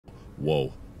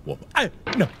Whoa.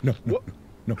 No.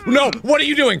 No, what are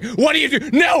you doing? What are you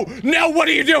doing? No, what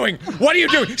are you doing? What are you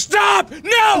doing? Stop!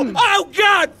 No! Oh,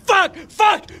 God! Fuck!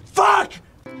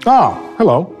 Ah,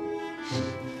 hello.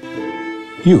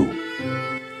 You.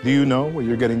 Do you know what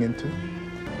you're getting into?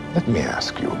 Let me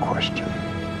ask you a question.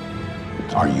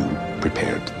 Are you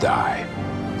prepared to die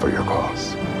for your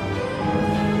cause?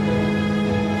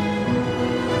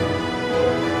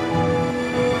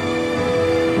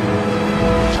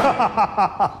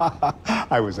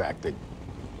 I was acting.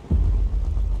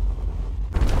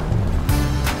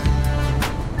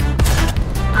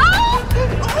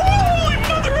 Holy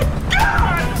mother of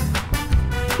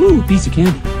God! Ooh, piece of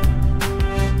candy.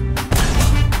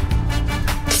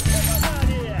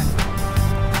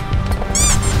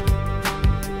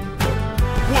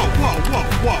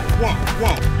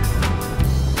 Whoa.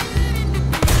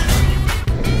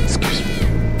 Excuse me.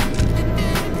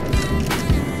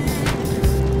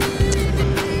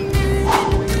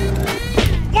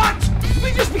 What? Did we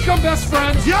just become best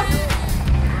friends? Yep.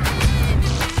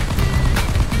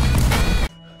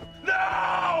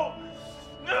 No!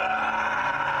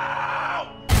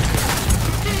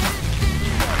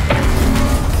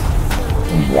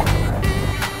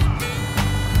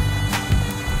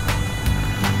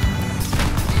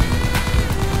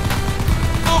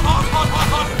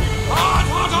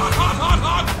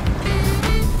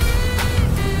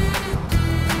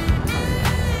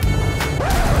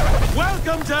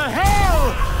 Welcome to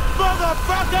hell,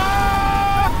 motherfucker!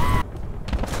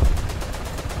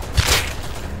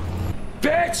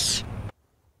 Bitch!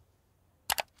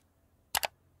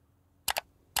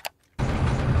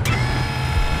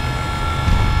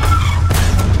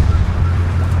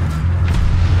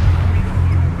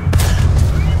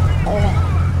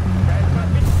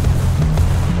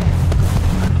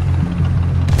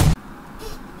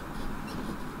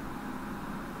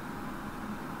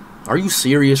 Are you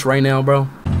serious right now, bro?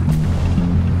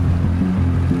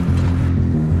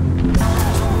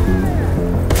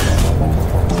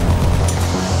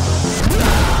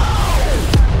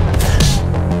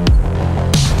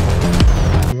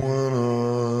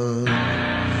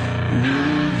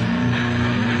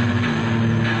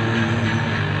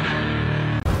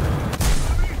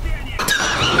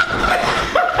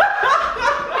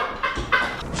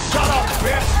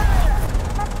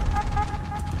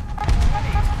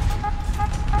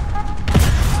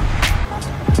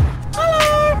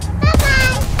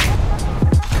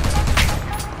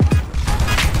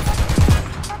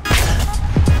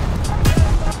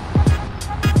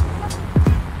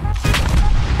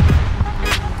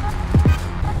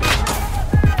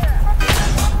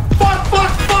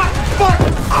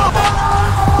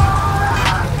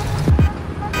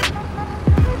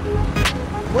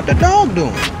 What the dog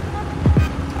doing?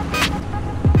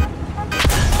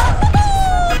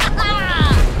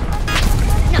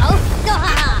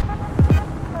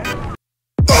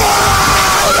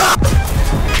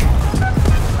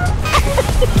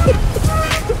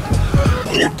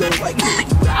 Don't like it.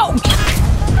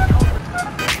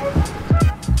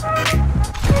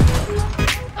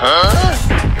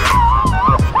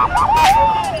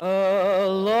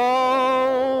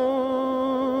 Alone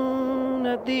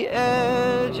at the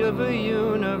edge of a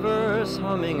universe,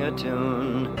 humming a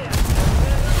tune.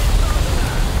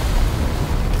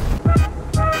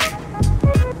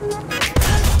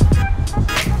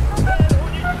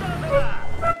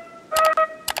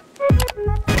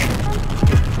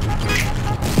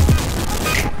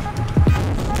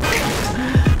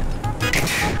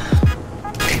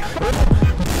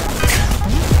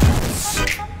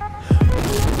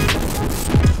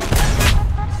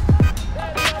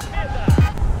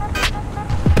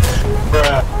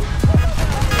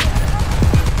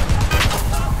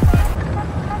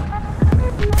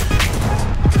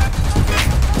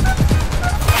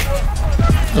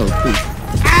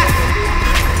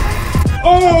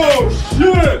 Oh,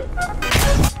 shit!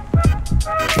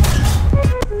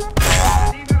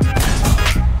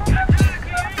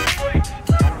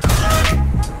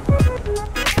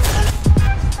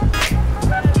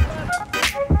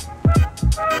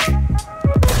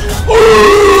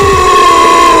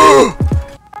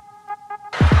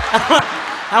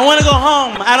 I want to go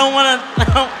home. I don't want to.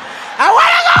 I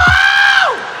want to go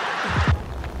home!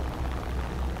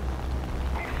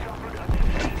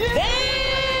 Damn!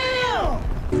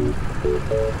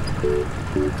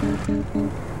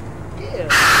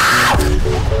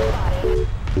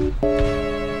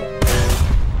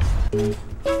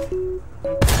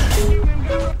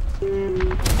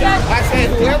 I said,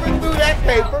 whoever threw that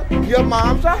paper, your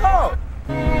mom's a hoe.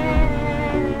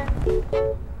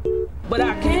 But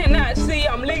I cannot see,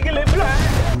 I'm legally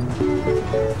blind.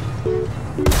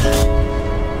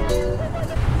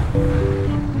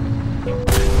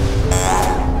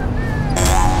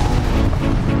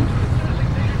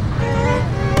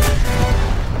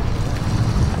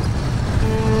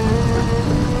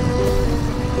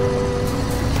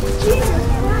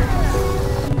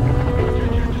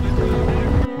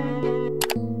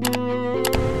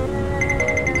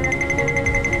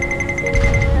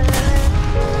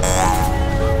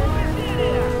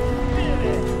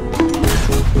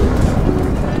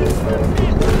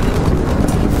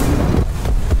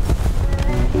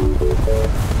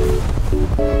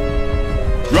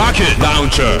 Rocket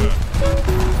launcher.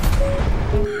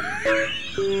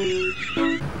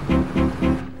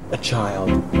 A child.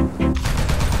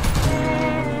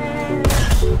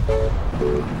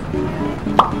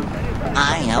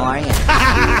 Hi, how are you?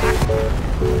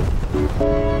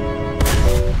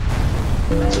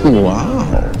 Wow.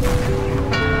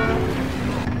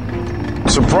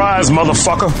 Surprise,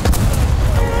 motherfucker.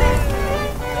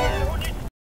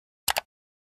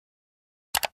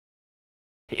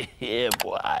 Yeah,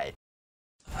 boy.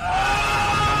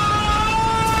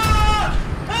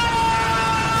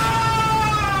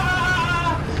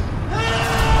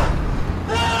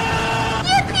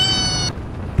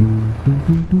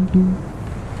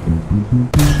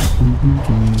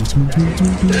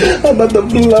 I'm about to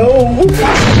blow.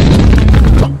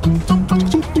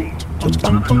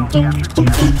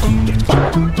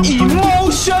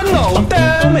 Emotional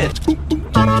damage.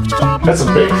 That's a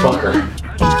big fucker.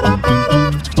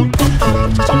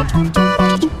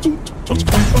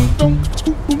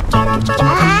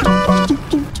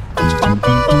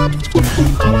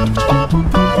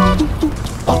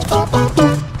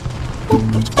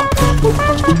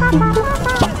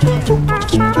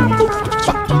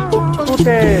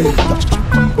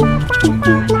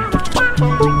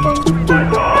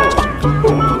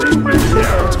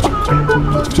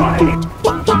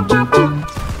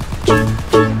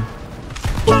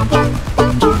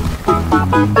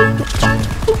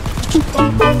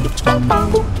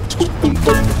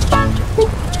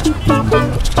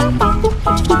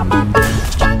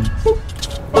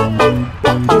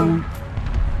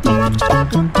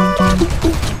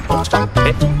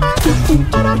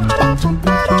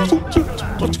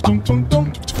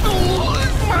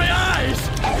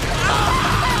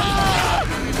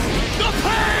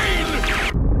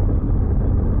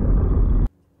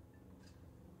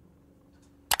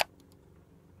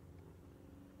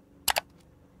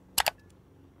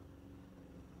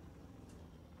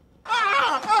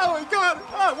 Oh my God!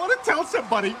 I want to tell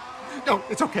somebody. No,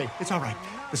 it's okay. It's all right.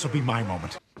 This will be my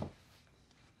moment.